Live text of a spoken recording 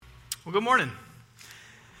Well, good morning.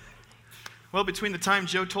 Well, between the time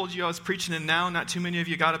Joe told you I was preaching and now, not too many of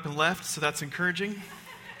you got up and left, so that's encouraging.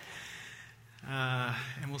 And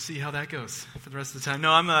we'll see how that goes for the rest of the time.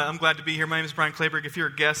 No, I'm glad to be here. My name is Brian Clayberg. If you're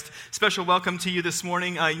a guest, special welcome to you this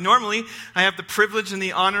morning. Normally, I have the privilege and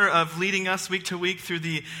the honor of leading us week to week through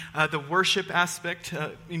the worship aspect,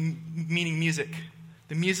 meaning music.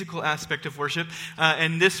 The musical aspect of worship.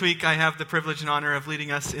 And this week I have the privilege and honor of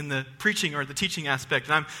leading us in the preaching or the teaching aspect.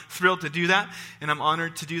 And I'm thrilled to do that, and I'm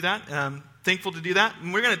honored to do that. Thankful to do that.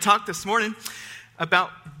 And we're going to talk this morning about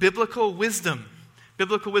biblical wisdom.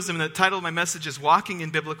 Biblical wisdom. And the title of my message is Walking in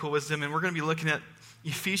Biblical Wisdom. And we're going to be looking at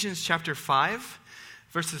Ephesians chapter 5,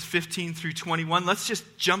 verses 15 through 21. Let's just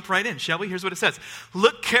jump right in, shall we? Here's what it says.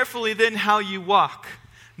 Look carefully then how you walk,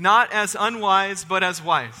 not as unwise, but as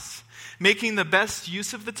wise, making the best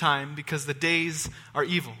use of the time because the days are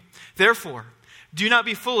evil. Therefore, do not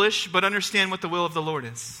be foolish, but understand what the will of the Lord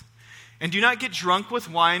is. And do not get drunk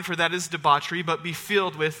with wine, for that is debauchery, but be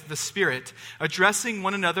filled with the Spirit, addressing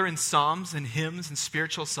one another in psalms and hymns and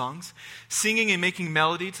spiritual songs, singing and making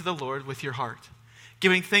melody to the Lord with your heart,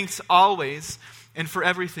 giving thanks always and for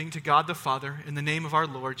everything to God the Father in the name of our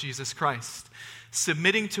Lord Jesus Christ,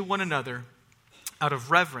 submitting to one another out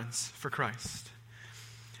of reverence for Christ.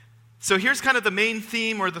 So here's kind of the main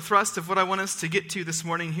theme or the thrust of what I want us to get to this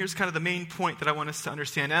morning. Here's kind of the main point that I want us to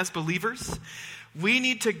understand. As believers, we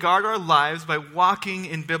need to guard our lives by walking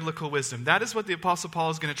in biblical wisdom. That is what the Apostle Paul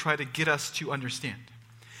is going to try to get us to understand.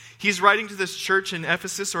 He's writing to this church in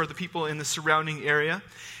Ephesus or the people in the surrounding area,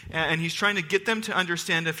 and he's trying to get them to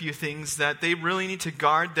understand a few things that they really need to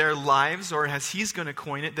guard their lives, or as he's going to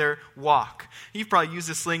coin it, their walk. You've probably used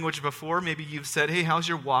this language before. Maybe you've said, hey, how's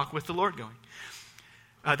your walk with the Lord going?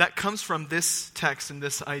 That comes from this text and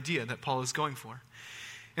this idea that Paul is going for.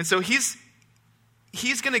 And so he's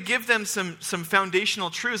going to give them some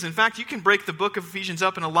foundational truths. In fact, you can break the book of Ephesians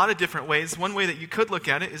up in a lot of different ways. One way that you could look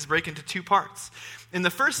at it is break into two parts. In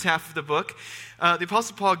the first half of the book, the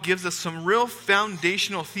Apostle Paul gives us some real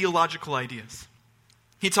foundational theological ideas.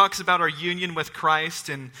 He talks about our union with Christ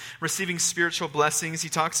and receiving spiritual blessings. He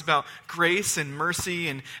talks about grace and mercy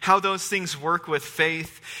and how those things work with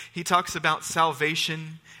faith. He talks about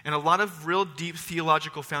salvation and a lot of real deep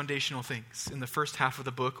theological foundational things in the first half of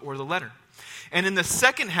the book or the letter. And in the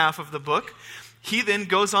second half of the book, he then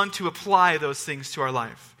goes on to apply those things to our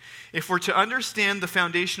life. If we're to understand the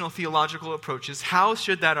foundational theological approaches, how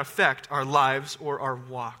should that affect our lives or our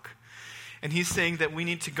walk? And he's saying that we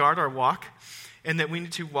need to guard our walk and that we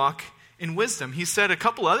need to walk in wisdom. He said a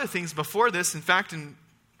couple other things before this. In fact, in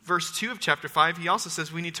verse 2 of chapter 5, he also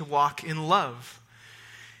says we need to walk in love.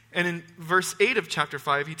 And in verse 8 of chapter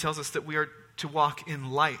 5, he tells us that we are to walk in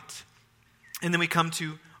light. And then we come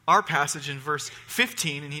to our passage in verse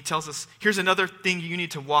 15, and he tells us, here's another thing you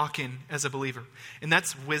need to walk in as a believer, and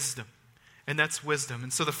that's wisdom. And that's wisdom.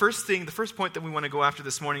 And so the first point that we want to go after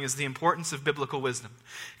this morning is the importance of biblical wisdom,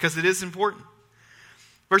 because it is important.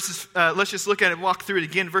 Let's just look at it, walk through it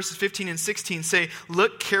again. Verses 15 and 16 say,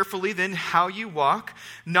 look carefully then how you walk,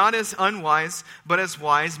 not as unwise, but as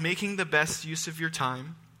wise, making the best use of your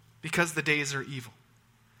time, because the days are evil.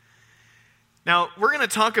 Now, we're going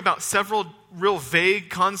to talk about several real vague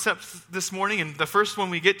concepts this morning, and the first one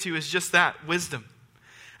we get to is just that, wisdom.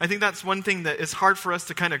 I think that's one thing that is hard for us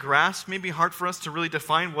to kind of grasp, maybe hard for us to really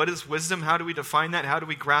define. What is wisdom? How do we define that? How do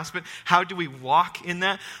we grasp it? How do we walk in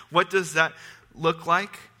that? What does that look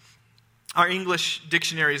like? Our English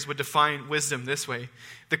dictionaries would define wisdom this way: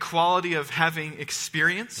 the quality of having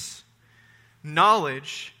experience,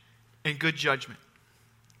 knowledge, and good judgment.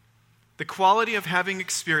 The quality of having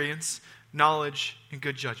experience, knowledge, and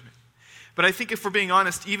good judgment. But I think if we're being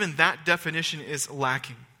honest, even that definition is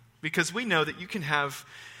lacking, because we know that you can have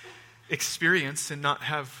experience and not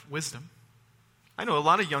have wisdom. I know a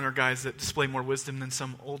lot of younger guys that display more wisdom than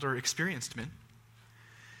some older, experienced men.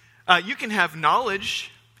 You can have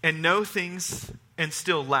knowledge and know things and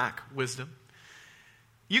still lack wisdom.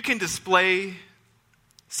 You can display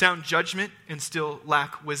sound judgment and still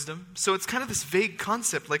lack wisdom. So it's kind of this vague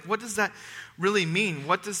concept. Like, what does that really mean?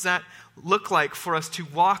 What does that look like for us to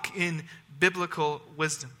walk in biblical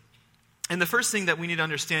wisdom? And the first thing that we need to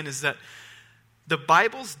understand is that the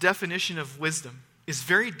Bible's definition of wisdom is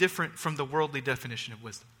very different from the worldly definition of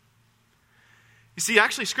wisdom. You see,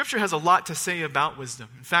 actually, Scripture has a lot to say about wisdom.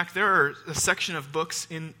 In fact, there are a section of books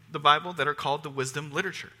in the Bible that are called the wisdom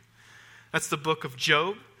literature. That's the book of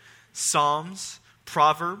Job, Psalms,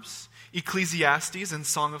 Proverbs, Ecclesiastes, and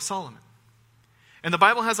Song of Solomon. And the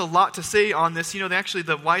Bible has a lot to say on this. You know, actually,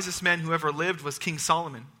 the wisest man who ever lived was King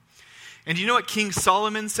Solomon. And do you know what King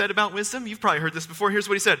Solomon said about wisdom? You've probably heard this before. Here's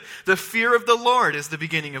what he said. The fear of the Lord is the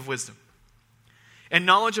beginning of wisdom. And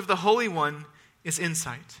knowledge of the Holy One is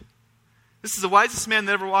insight. This is the wisest man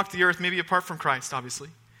that ever walked the earth, maybe apart from Christ, obviously.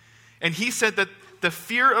 And he said that the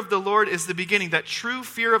fear of the Lord is the beginning. That true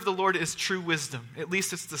fear of the Lord is true wisdom. At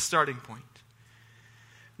least it's the starting point.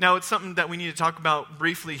 Now, it's something that we need to talk about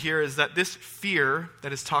briefly here is that this fear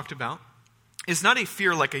that is talked about is not a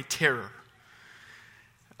fear like a terror.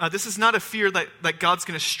 This is not a fear that God's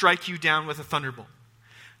going to strike you down with a thunderbolt.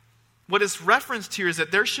 What is referenced here is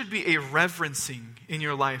that there should be a reverencing in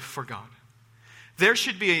your life for God. There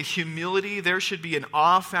should be a humility, there should be an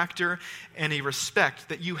awe factor and a respect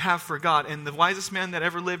that you have for God. And the wisest man that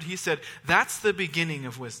ever lived, he said, that's the beginning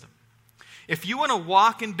of wisdom. If you want to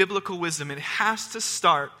walk in biblical wisdom, it has to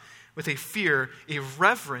start with a fear, a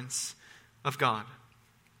reverence of God.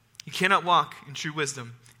 You cannot walk in true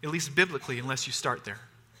wisdom, at least biblically, unless you start there.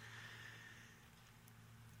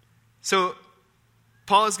 So,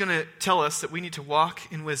 Paul is going to tell us that we need to walk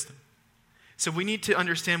in wisdom. So we need to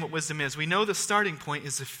understand what wisdom is. We know the starting point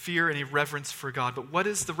is a fear and a reverence for God, but what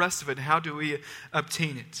is the rest of it and how do we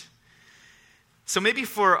obtain it? So maybe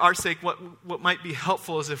for our sake, what might be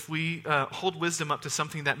helpful is if we hold wisdom up to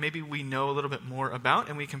something that maybe we know a little bit more about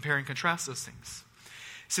and we compare and contrast those things.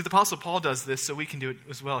 See, the Apostle Paul does this, so we can do it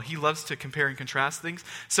as well. He loves to compare and contrast things.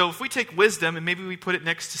 So if we take wisdom and maybe we put it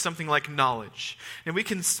next to something like knowledge, and we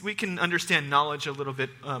can understand knowledge a little bit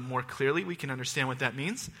more clearly. We can understand what that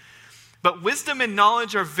means. But wisdom and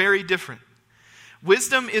knowledge are very different.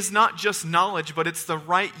 Wisdom is not just knowledge, but it's the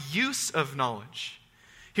right use of knowledge.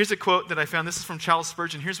 Here's a quote that I found. This is from Charles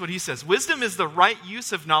Spurgeon. Here's what he says. Wisdom is the right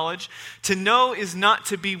use of knowledge. To know is not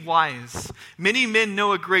to be wise. Many men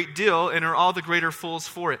know a great deal and are all the greater fools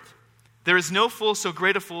for it. There is no fool so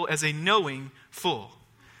great a fool as a knowing fool.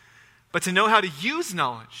 But to know how to use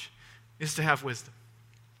knowledge is to have wisdom.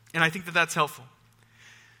 And I think that that's helpful.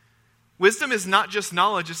 Wisdom is not just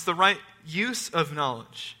knowledge. It's the right use of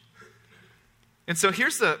knowledge. And so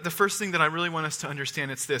here's the first thing that I really want us to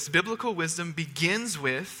understand. It's this. Biblical wisdom begins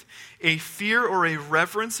with a fear or a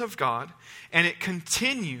reverence of God, and it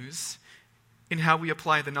continues in how we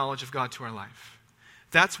apply the knowledge of God to our life.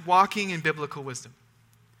 That's walking in biblical wisdom.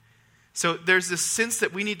 So there's this sense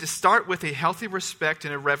that we need to start with a healthy respect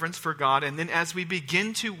and a reverence for God, and then as we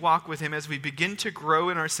begin to walk with Him, as we begin to grow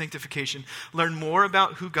in our sanctification, learn more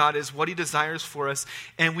about who God is, what He desires for us,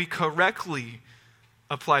 and we correctly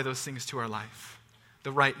apply those things to our life.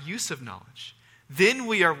 The right use of knowledge. Then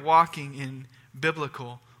we are walking in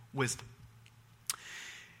biblical wisdom.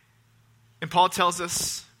 And Paul tells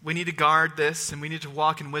us we need to guard this and we need to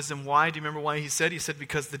walk in wisdom. Why? Do you remember why he said? He said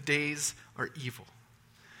because the days are evil.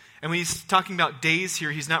 And when he's talking about days here,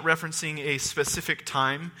 he's not referencing a specific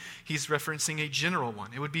time. He's referencing a general one.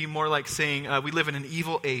 It would be more like saying we live in an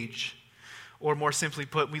evil age. Or more simply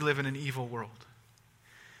put, we live in an evil world.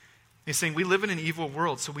 He's saying we live in an evil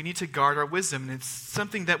world, so we need to guard our wisdom. And it's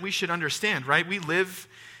something that we should understand, right? We live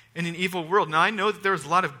in an evil world. Now, I know that there's a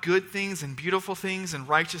lot of good things and beautiful things and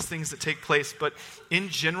righteous things that take place, but in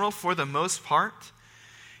general, for the most part,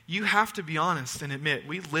 you have to be honest and admit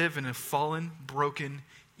we live in a fallen, broken,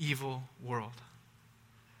 evil world.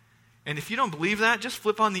 And if you don't believe that, just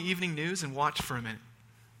flip on the evening news and watch for a minute.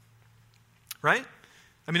 Right?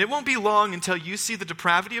 I mean, it won't be long until you see the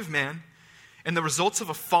depravity of man and the results of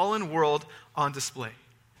a fallen world on display.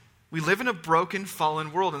 We live in a broken,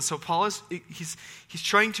 fallen world. And so Paul he's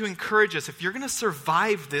trying to encourage us, if you're going to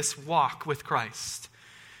survive this walk with Christ,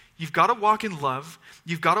 you've got to walk in love,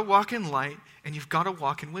 you've got to walk in light, and you've got to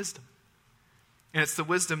walk in wisdom. And it's the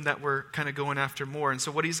wisdom that we're kind of going after more. And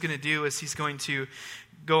so what he's going to do is he's going to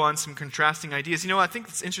go on some contrasting ideas. You know, I think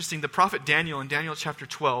it's interesting. The prophet Daniel in Daniel chapter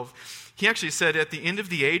 12, he actually said, at the end of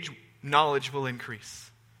the age, knowledge will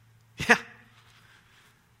increase. Yeah.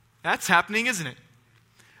 That's happening, isn't it?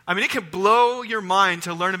 I mean, it can blow your mind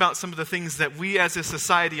to learn about some of the things that we as a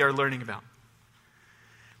society are learning about.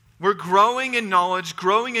 We're growing in knowledge,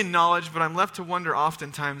 but I'm left to wonder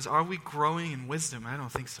oftentimes, are we growing in wisdom? I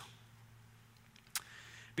don't think so.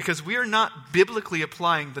 Because we are not biblically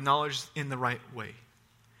applying the knowledge in the right way.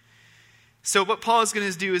 So what Paul is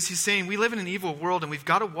going to do is he's saying we live in an evil world and we've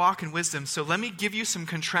got to walk in wisdom. So let me give you some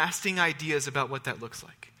contrasting ideas about what that looks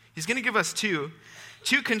like. He's going to give us two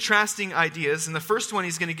contrasting ideas. And the first one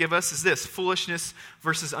he's going to give us is this: foolishness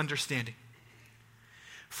versus understanding.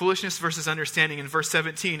 Foolishness versus understanding. In verse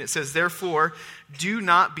 17 it says, therefore, do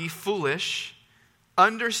not be foolish.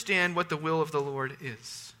 Understand what the will of the Lord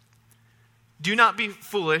is. Do not be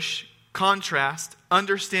foolish. Contrast.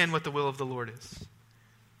 Understand what the will of the Lord is.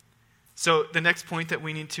 So the next point that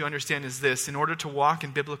we need to understand is this. In order to walk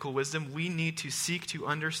in biblical wisdom, we need to seek to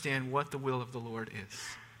understand what the will of the Lord is.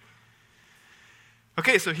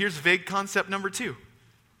 Okay, so here's vague concept number 2.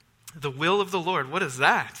 The will of the Lord. What is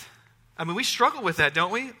that? I mean, we struggle with that,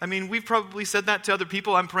 don't we? I mean, we've probably said that to other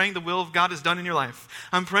people. I'm praying the will of God is done in your life.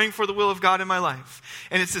 I'm praying for the will of God in my life.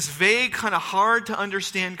 And it's this vague, kind of hard to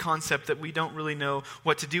understand concept that we don't really know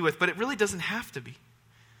what to do with, but it really doesn't have to be.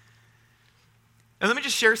 And let me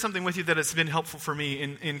just share something with you that has been helpful for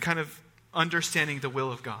me in kind of understanding the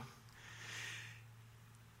will of God.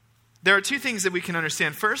 There are 2 things that we can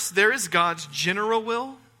understand. First, there is God's general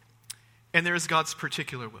will, and there is God's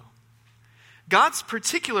particular will. God's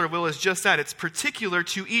particular will is just that. It's particular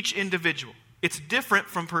to each individual. It's different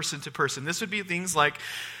from person to person. This would be things like,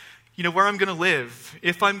 where I'm going to live,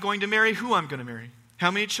 if I'm going to marry, who I'm going to marry, how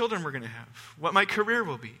many children we're going to have, what my career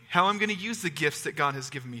will be, how I'm going to use the gifts that God has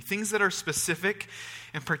given me, things that are specific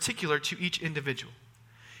and particular to each individual.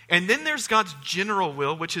 And then there's God's general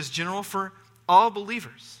will, which is general for all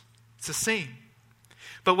believers. It's the same.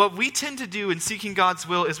 But what we tend to do in seeking God's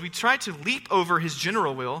will is we try to leap over his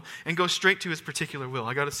general will and go straight to his particular will.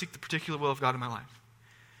 I got to seek the particular will of God in my life.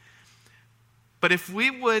 But if we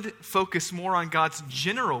would focus more on God's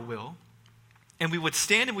general will, and we would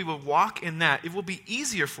stand and we would walk in that, it will be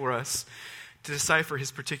easier for us to decipher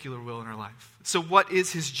his particular will in our life. So what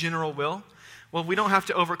is his general will? Well, we don't have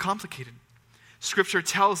to overcomplicate it. Scripture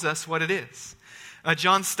tells us what it is.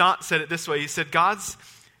 John Stott said it this way. He said, God's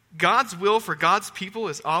will for God's people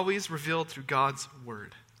is always revealed through God's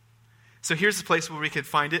word. So here's the place where we could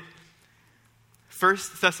find it. 1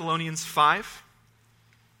 Thessalonians 5,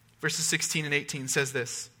 verses 16 and 18 says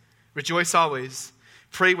this. Rejoice always,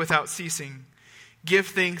 pray without ceasing, give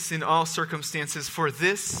thanks in all circumstances, for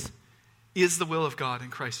this is the will of God in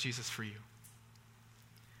Christ Jesus for you.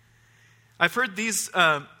 I've heard these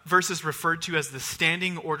verses referred to as the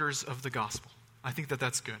standing orders of the gospel. I think that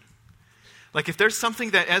that's good. Like if there's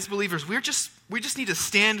something that as believers we just need to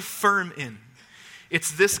stand firm in,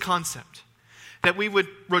 it's this concept. That we would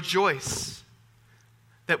rejoice,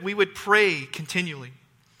 that we would pray continually,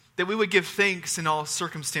 that we would give thanks in all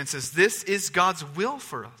circumstances. This is God's will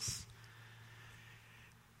for us.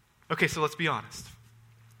 Okay, so let's be honest.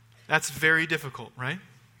 That's very difficult, right?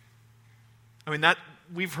 I mean, that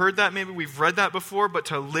we've heard that, maybe we've read that before, but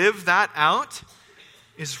to live that out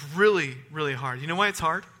is really, really hard. You know why it's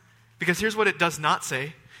hard? Because here's what it does not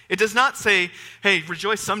say. It does not say, hey,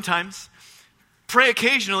 rejoice sometimes, pray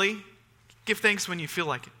occasionally, give thanks when you feel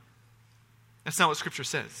like it. That's not what Scripture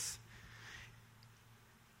says.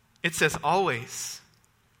 It says always,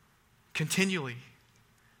 continually,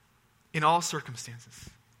 in all circumstances.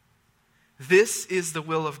 This is the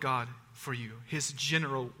will of God for you, his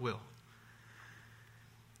general will.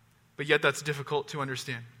 But yet that's difficult to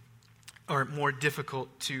understand, or more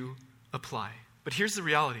difficult to apply. But here's the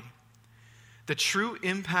reality. The true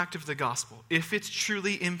impact of the gospel, if it's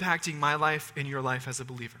truly impacting my life and your life as a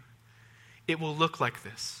believer, it will look like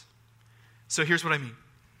this. So here's what I mean.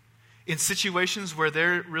 In situations where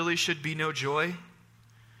there really should be no joy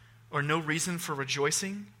or no reason for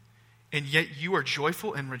rejoicing, and yet you are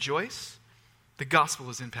joyful and rejoice, the gospel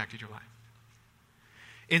has impacted your life.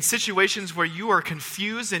 In situations where you are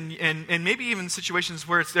confused and maybe even situations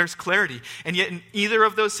where there's clarity, and yet in either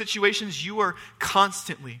of those situations you are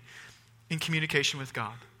constantly in communication with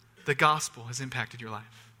God, the gospel has impacted your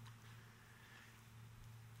life.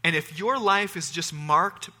 And if your life is just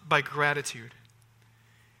marked by gratitude,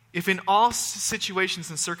 if in all situations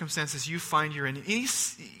and circumstances you find you're in, any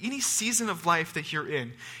season of life that you're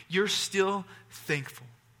in, you're still thankful,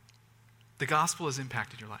 the gospel has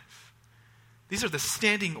impacted your life. These are the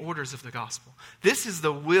standing orders of the gospel. This is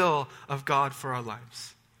the will of God for our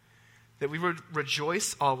lives. That we would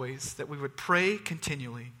rejoice always, that we would pray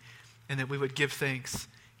continually, and that we would give thanks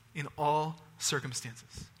in all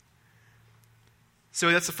circumstances. So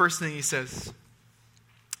that's the first thing he says.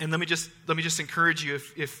 And let me just encourage you,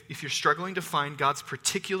 if you're struggling to find God's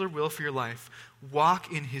particular will for your life,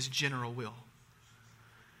 walk in his general will.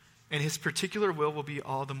 And his particular will be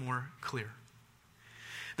all the more clear.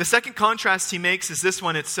 The second contrast he makes is this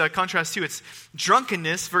one. It's contrast 2. It's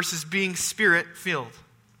drunkenness versus being spirit-filled.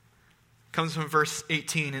 Comes from verse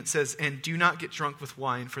 18. It says, and do not get drunk with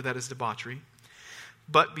wine, for that is debauchery,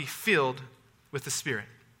 but be filled with the Spirit.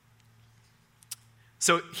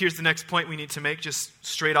 So here's the next point we need to make just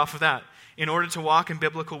straight off of that. In order to walk in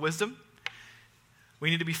biblical wisdom, we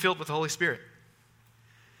need to be filled with the Holy Spirit.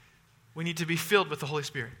 We need to be filled with the Holy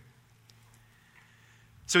Spirit.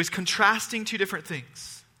 So he's contrasting two different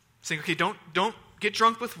things. Saying, okay, don't get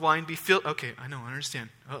drunk with wine, be filled. Okay, I know, I understand.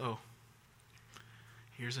 Uh-oh.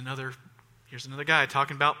 Here's another Here's another guy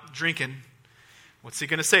talking about drinking. What's he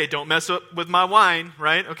going to say? Don't mess up with my wine,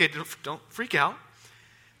 right? Okay, don't freak out.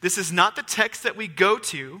 This is not the text that we go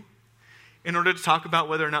to in order to talk about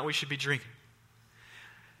whether or not we should be drinking.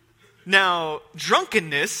 Now,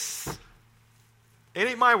 drunkenness, it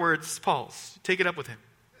ain't my words, it's Paul's. Take it up with him.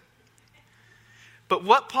 But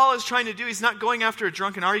what Paul is trying to do, he's not going after a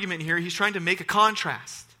drunken argument here. He's trying to make a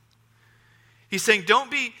contrast. He's saying,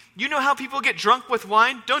 you know how people get drunk with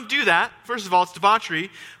wine? Don't do that. First of all, it's debauchery.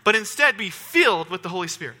 But instead, be filled with the Holy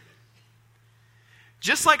Spirit.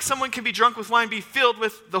 Just like someone can be drunk with wine, be filled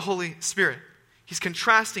with the Holy Spirit. He's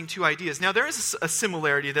contrasting two ideas. Now, there is a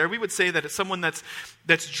similarity there. We would say that someone that's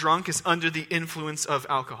drunk is under the influence of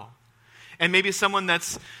alcohol. And maybe someone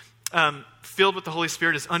that's filled with the Holy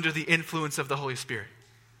Spirit is under the influence of the Holy Spirit.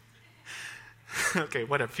 Okay,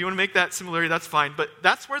 whatever. If you want to make that similarity, that's fine. But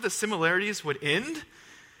that's where the similarities would end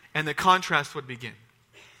and the contrast would begin.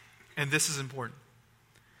 And this is important.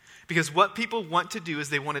 Because what people want to do is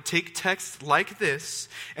they want to take texts like this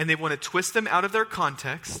and they want to twist them out of their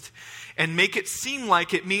context and make it seem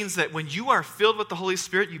like it means that when you are filled with the Holy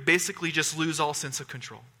Spirit, you basically just lose all sense of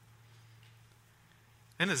control.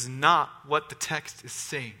 That is not what the text is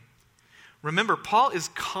saying. Remember, Paul is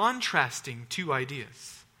contrasting two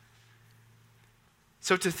ideas.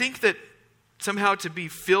 So to think that somehow to be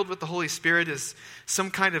filled with the Holy Spirit is some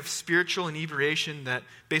kind of spiritual inebriation that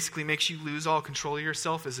basically makes you lose all control of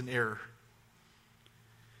yourself is an error.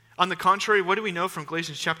 On the contrary, what do we know from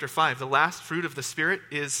Galatians chapter 5? The last fruit of the Spirit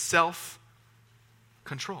is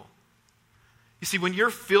self-control. You see, when you're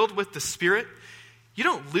filled with the Spirit, you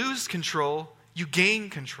don't lose control, you gain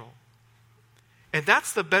control. And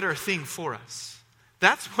that's the better thing for us.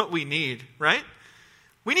 That's what we need, right?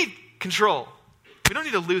 We need control. We don't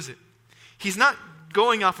need to lose it. He's not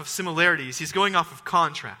going off of similarities. He's going off of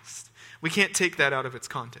contrast. We can't take that out of its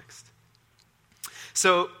context.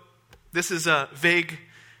 So this is a vague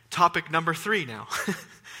topic number 3 now.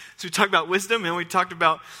 So we talked about wisdom, and we talked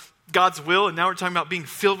about God's will, and now we're talking about being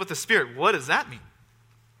filled with the Spirit. What does that mean?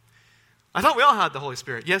 I thought we all had the Holy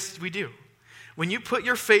Spirit. Yes, we do. When you put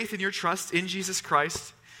your faith and your trust in Jesus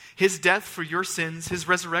Christ, His death for your sins, His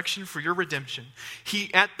resurrection for your redemption,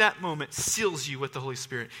 He, at that moment, seals you with the Holy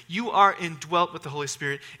Spirit. You are indwelt with the Holy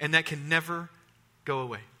Spirit, and that can never go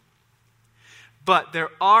away. But there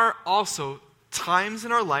are also times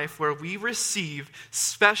in our life where we receive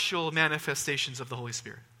special manifestations of the Holy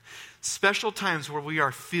Spirit. Special times where we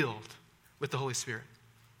are filled with the Holy Spirit.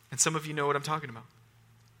 And some of you know what I'm talking about.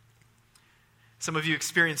 Some of you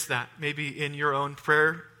experienced that, maybe in your own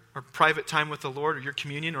prayer or private time with the Lord, or your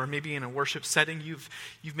communion, or maybe in a worship setting, you've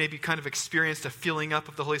maybe kind of experienced a filling up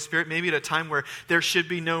of the Holy Spirit, maybe at a time where there should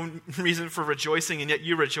be no reason for rejoicing, and yet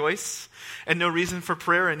you rejoice, and no reason for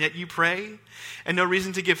prayer, and yet you pray, and no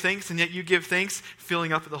reason to give thanks, and yet you give thanks,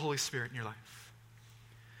 filling up with the Holy Spirit in your life.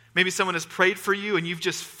 Maybe someone has prayed for you, and you've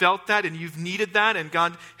just felt that, and you've needed that, and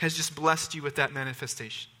God has just blessed you with that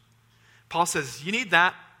manifestation. Paul says, you need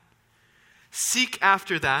that. Seek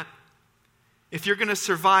after that. If you're going to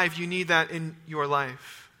survive, you need that in your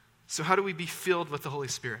life. So how do we be filled with the Holy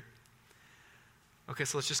Spirit? Okay,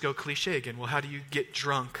 so let's just go cliche again. Well, how do you get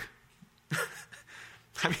drunk?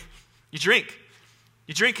 I mean, you drink.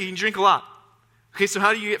 You drink and you drink a lot. Okay, so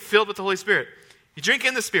how do you get filled with the Holy Spirit? You drink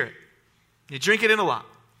in the Spirit. You drink it in a lot.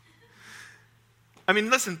 I mean,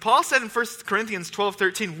 listen, Paul said in 1 Corinthians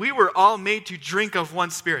 12:13, we were all made to drink of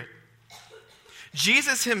one Spirit.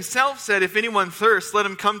 Jesus himself said, if anyone thirsts, let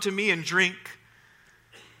him come to me and drink.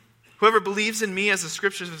 Whoever believes in me, as the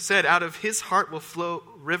scriptures have said, out of his heart will flow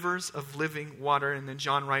rivers of living water. And then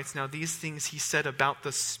John writes, now these things he said about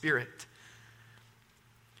the Spirit.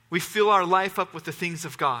 We fill our life up with the things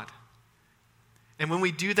of God. And when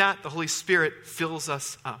we do that, the Holy Spirit fills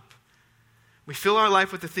us up. We fill our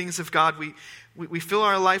life with the things of God. We fill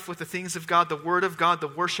our life with the things of God, the Word of God, the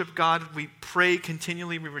worship God. We pray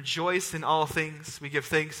continually. We rejoice in all things. We give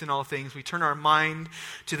thanks in all things. We turn our mind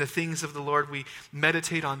to the things of the Lord. We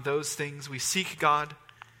meditate on those things. We seek God.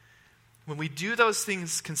 When we do those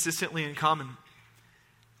things consistently in common,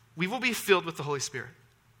 we will be filled with the Holy Spirit.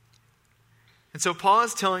 And so Paul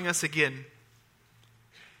is telling us again,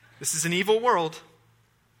 this is an evil world.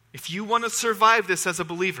 If you want to survive this as a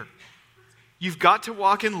believer, you've got to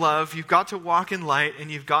walk in love, you've got to walk in light,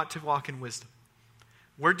 and you've got to walk in wisdom.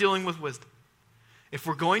 We're dealing with wisdom. If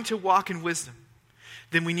we're going to walk in wisdom,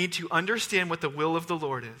 then we need to understand what the will of the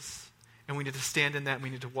Lord is. And we need to stand in that, and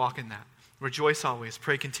we need to walk in that. Rejoice always,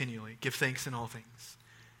 pray continually, give thanks in all things.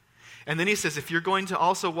 And then he says, if you're going to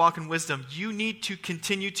also walk in wisdom, you need to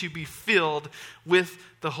continue to be filled with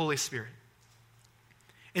the Holy Spirit.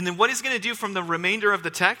 And then what he's going to do from the remainder of the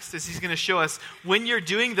text is he's going to show us when you're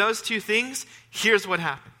doing those two things, here's what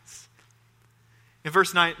happens. In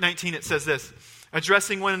verse 19 it says this,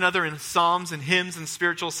 addressing one another in psalms and hymns and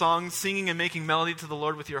spiritual songs, singing and making melody to the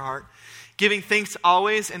Lord with your heart, giving thanks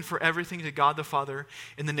always and for everything to God the Father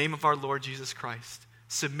in the name of our Lord Jesus Christ,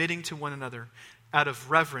 submitting to one another out of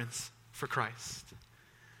reverence for Christ.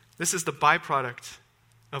 This is the byproduct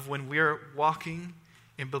of when we're walking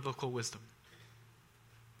in biblical wisdom.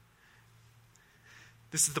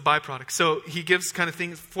 This is the byproduct. So he gives kind of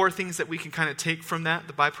things, 4 things that we can kind of take from that,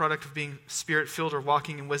 the byproduct of being spirit-filled or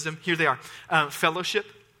walking in wisdom. Here they are. Fellowship,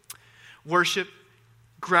 worship,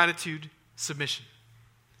 gratitude, submission.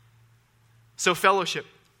 So fellowship,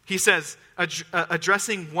 he says,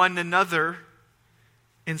 addressing one another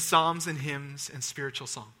in psalms and hymns and spiritual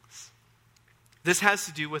songs. This has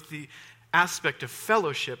to do with the aspect of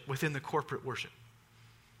fellowship within the corporate worship.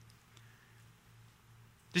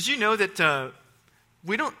 Did you know that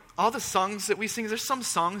all the songs that we sing, there's some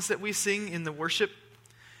songs that we sing in the worship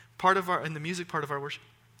part of in the music part of our worship.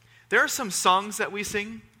 There are some songs that we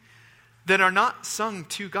sing that are not sung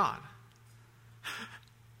to God.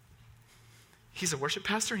 He's a worship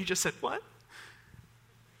pastor and he just said, what?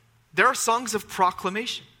 There are songs of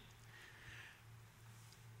proclamation.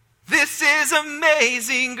 This is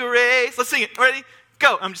amazing grace. Let's sing it. Ready?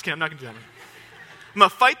 Go. I'm just kidding. I'm not going to do that. I'm going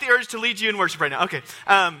to fight the urge to lead you in worship right now. Okay.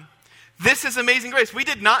 This is amazing grace. We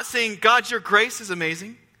did not sing, God, your grace is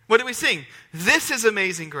amazing. What did we sing? This is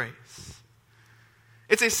amazing grace.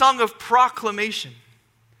 It's a song of proclamation.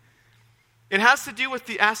 It has to do with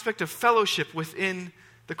the aspect of fellowship within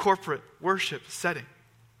the corporate worship setting.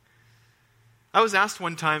 I was asked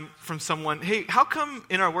one time from someone, hey, how come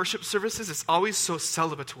in our worship services it's always so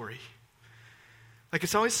celebratory? Like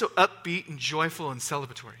it's always so upbeat and joyful and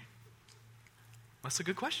celebratory. That's a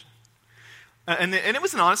good question. And it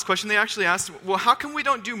was an honest question. They actually asked, well, how come we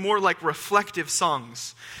don't do more like reflective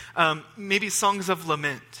songs? Maybe songs of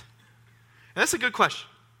lament. And that's a good question.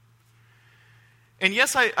 And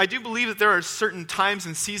yes, I do believe that there are certain times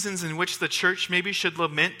and seasons in which the church maybe should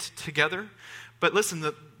lament together. But listen,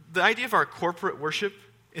 the idea of our corporate worship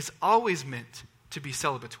is always meant to be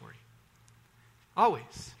celebratory.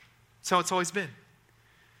 Always. That's how it's always been.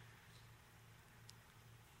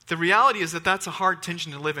 The reality is that that's a hard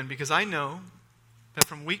tension to live in because I know that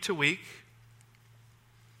from week to week,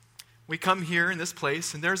 we come here in this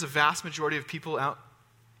place and there's a vast majority of people out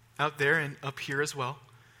there and up here as well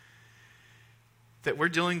that we're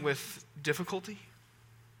dealing with difficulty,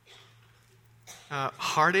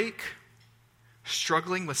 heartache,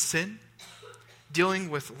 struggling with sin, dealing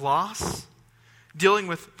with loss, dealing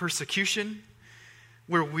with persecution.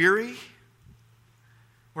 We're weary,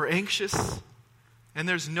 we're anxious, and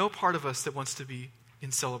there's no part of us that wants to be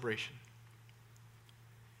in celebration.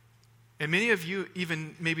 And many of you,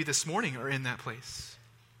 even maybe this morning, are in that place.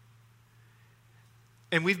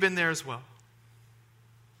 And we've been there as well.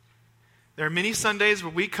 There are many Sundays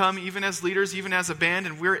where we come, even as leaders, even as a band,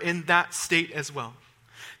 and we're in that state as well.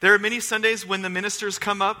 There are many Sundays when the ministers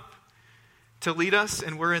come up to lead us,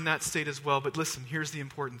 and we're in that state as well. But listen, here's the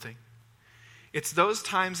important thing. It's those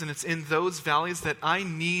times and it's in those valleys that I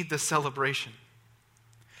need the celebration.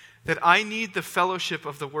 That I need the fellowship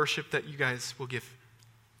of the worship that you guys will give.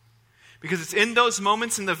 Because it's in those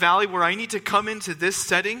moments in the valley where I need to come into this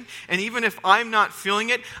setting, and even if I'm not feeling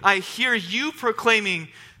it, I hear you proclaiming,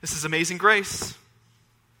 this is amazing grace.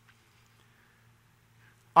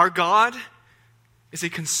 Our God is a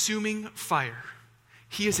consuming fire.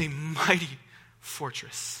 He is a mighty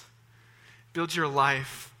fortress. Build your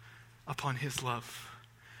life upon His love.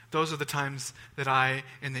 Those are the times that I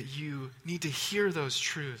and that you need to hear those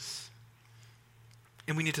truths.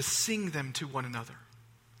 And we need to sing them to one another.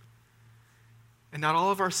 And not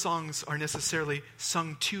all of our songs are necessarily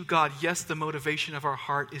sung to God. Yes, the motivation of our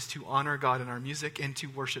heart is to honor God in our music and to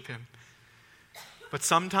worship Him. But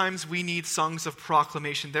sometimes we need songs of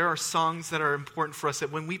proclamation. There are songs that are important for us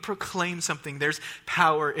that when we proclaim something, there's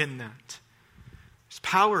power in that. There's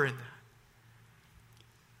power in that.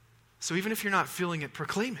 So even if you're not feeling it,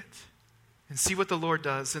 proclaim it and see what the Lord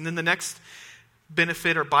does. And then the next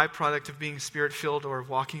benefit or byproduct of being spirit-filled or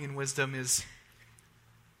walking in wisdom is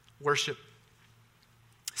worship.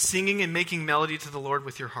 Singing and making melody to the Lord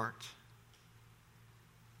with your heart.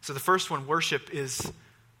 So the first one, worship, is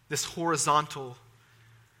this horizontal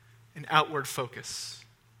and outward focus.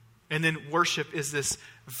 And then worship is this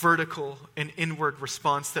vertical and inward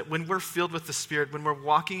response that when we're filled with the Spirit, when we're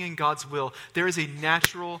walking in God's will, there is a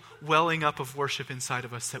natural welling up of worship inside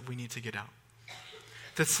of us that we need to get out.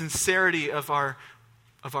 The sincerity of our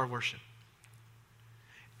worship.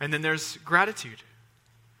 And then there's gratitude.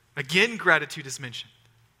 Again, gratitude is mentioned.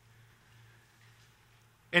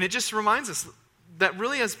 And it just reminds us that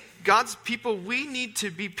really as God's people, we need to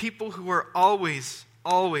be people who are always,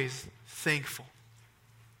 always thankful.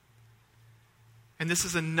 And this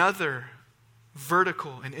is another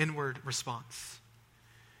vertical and inward response.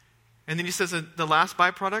 And then he says that the last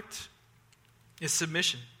byproduct is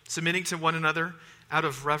submission. Submitting to one another out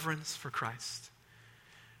of reverence for Christ.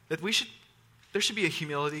 That there should be a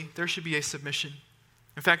humility, there should be a submission.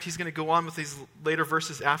 In fact, he's going to go on with these later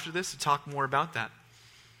verses after this to talk more about that.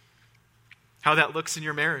 How that looks in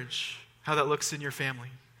your marriage, how that looks in your family.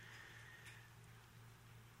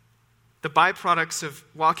 The byproducts of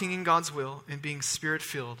walking in God's will and being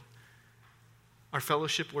Spirit-filled are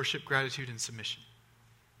fellowship, worship, gratitude, and submission.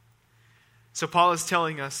 So Paul is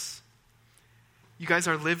telling us, you guys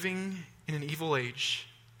are living in an evil age.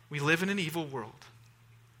 We live in an evil world.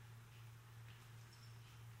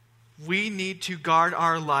 We need to guard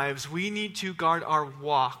our lives. We need to guard our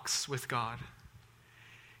walks with God.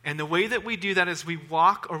 And the way that we do that is we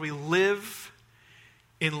walk or we live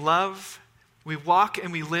in love. We walk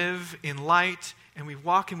and we live in light. And we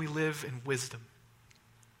walk and we live in wisdom.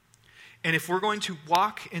 And if we're going to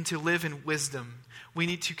walk and to live in wisdom, we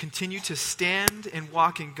need to continue to stand and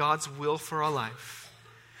walk in God's will for our life.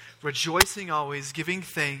 Rejoicing always, giving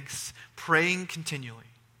thanks, praying continually.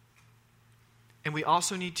 And we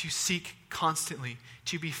also need to seek constantly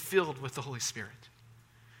to be filled with the Holy Spirit.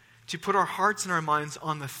 To put our hearts and our minds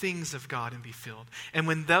on the things of God and be filled. And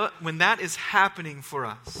when that is happening for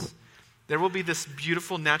us, there will be this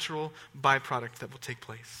beautiful natural byproduct that will take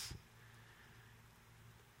place.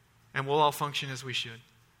 And we'll all function as we should.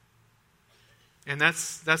 And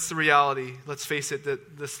that's the reality. Let's face it,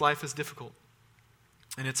 that this life is difficult.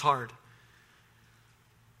 And it's hard.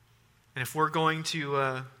 And if we're going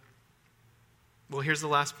to, here's the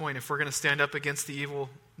last point. If we're going to stand up against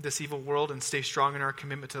this evil world and stay strong in our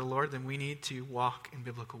commitment to the Lord, then we need to walk in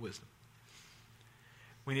biblical wisdom.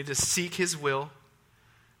 We need to seek His will,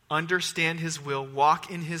 understand His will, walk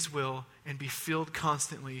in His will, and be filled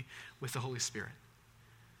constantly with the Holy Spirit.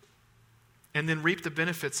 And then reap the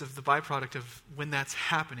benefits of the byproduct of when that's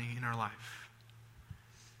happening in our life.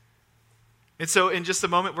 And so in just a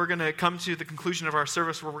moment, we're going to come to the conclusion of our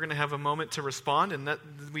service where we're going to have a moment to respond. And that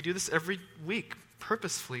we do this every week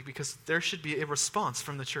purposefully because there should be a response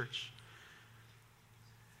from the church.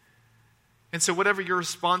 And so whatever your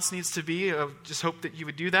response needs to be, I just hope that you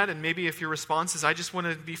would do that. And maybe if your response is, I just want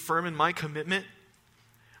to be firm in my commitment.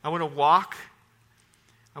 I want to walk.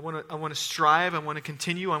 I want to strive. I want to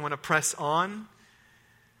continue. I want to press on.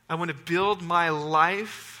 I want to build my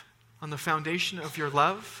life on the foundation of your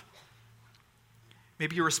love.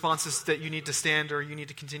 Maybe your response is that you need to stand or you need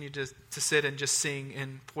to continue to sit and just sing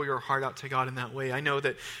and pour your heart out to God in that way. I know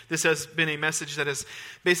that this has been a message that is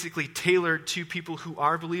basically tailored to people who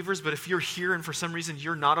are believers, but if you're here and for some reason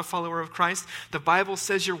you're not a follower of Christ, the Bible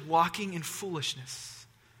says you're walking in foolishness.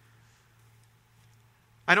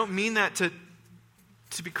 I don't mean that to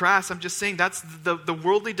be crass. I'm just saying that's the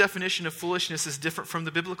worldly definition of foolishness is different from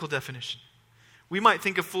the biblical definition. We might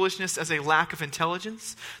think of foolishness as a lack of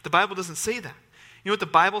intelligence. The Bible doesn't say that. You know what the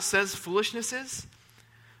Bible says foolishness is?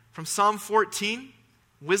 From Psalm 14,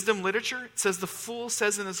 wisdom literature, it says, the fool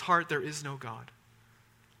says in his heart, there is no God.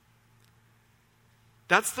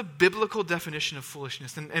 That's the biblical definition of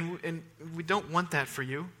foolishness. And we don't want that for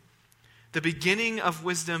you. The beginning of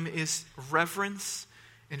wisdom is reverence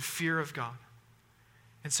and fear of God.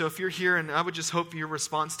 And so if you're here, and I would just hope your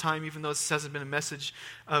response time, even though this hasn't been a message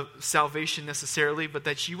of salvation necessarily, but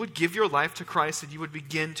that you would give your life to Christ and you would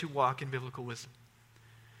begin to walk in biblical wisdom.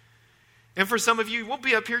 And for some of you, we'll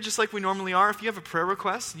be up here just like we normally are. If you have a prayer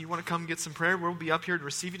request and you want to come get some prayer, we'll be up here to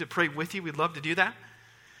receive you, to pray with you. We'd love to do that.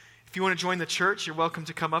 If you want to join the church, you're welcome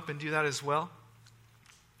to come up and do that as well.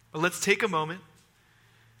 But let's take a moment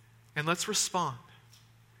and let's respond.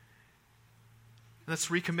 Let's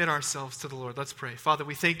recommit ourselves to the Lord. Let's pray. Father,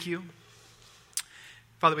 we thank you.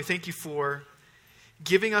 Father, we thank you for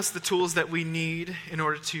giving us the tools that we need in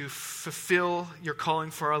order to fulfill your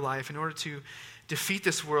calling for our life, in order to defeat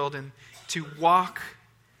this world and to walk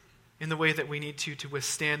in the way that we need to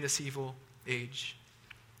withstand this evil age.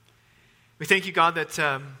 We thank you, God,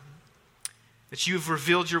 that you've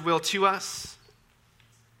revealed your will to us,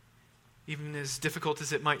 even as difficult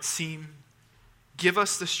as it might seem. Give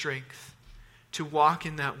us the strength to walk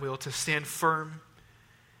in that will, to stand firm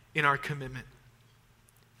in our commitment.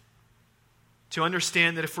 To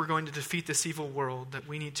understand that if we're going to defeat this evil world, that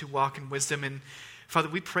we need to walk in wisdom. And Father,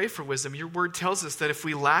 we pray for wisdom. Your word tells us that if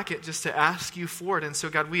we lack it, just to ask you for it. And so,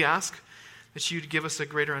 God, we ask that you'd give us a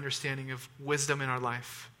greater understanding of wisdom in our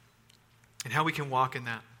life and how we can walk in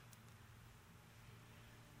that.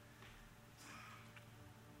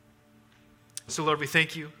 So, Lord, we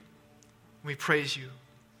thank you. We praise you.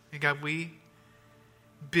 And God, we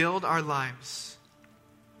build our lives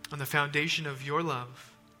on the foundation of your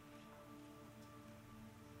love.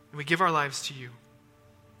 And we give our lives to you.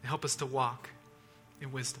 And help us to walk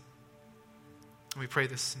in wisdom. And we pray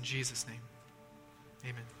this in Jesus' name.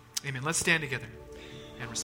 Amen. Amen. Let's stand together and respond.